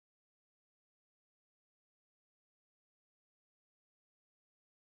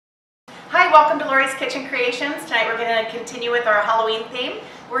welcome to Lori's Kitchen Creations. Tonight we're going to continue with our Halloween theme.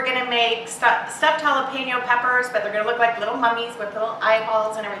 We're going to make stuffed jalapeno peppers, but they're going to look like little mummies with little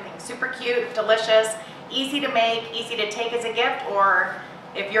eyeballs and everything. Super cute, delicious, easy to make, easy to take as a gift, or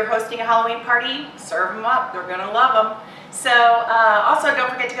if you're hosting a Halloween party, serve them up. They're going to love them. So also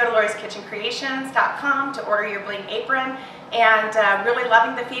don't forget to go to loriskitchencreations.com to order your bling apron. And really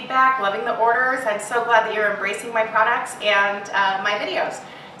loving the feedback, loving the orders. I'm so glad that you're embracing my products and my videos.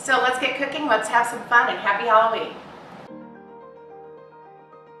 So let's get cooking, let's have some fun, and happy Halloween.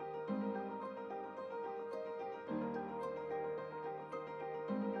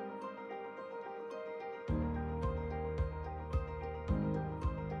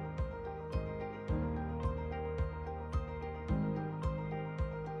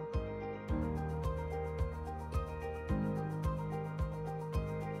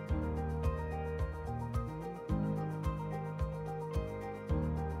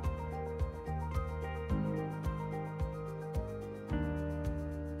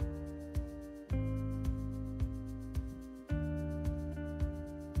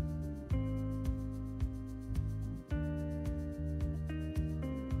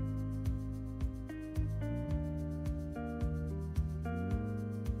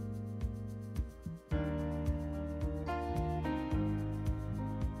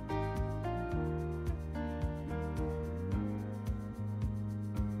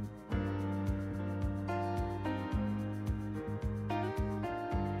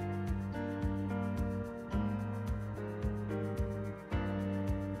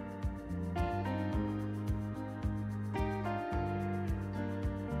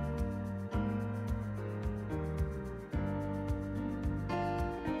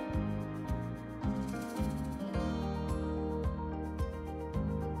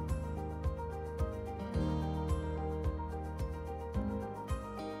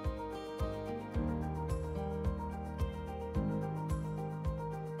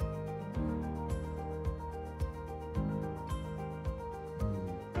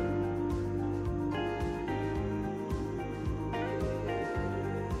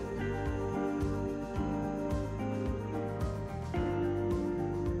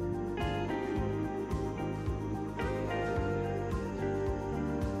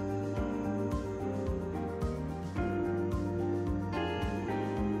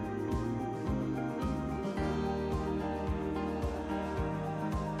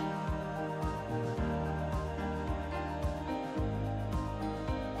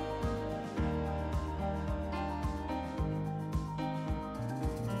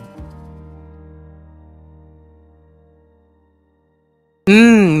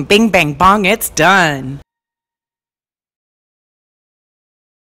 Bing bang bong, it's done.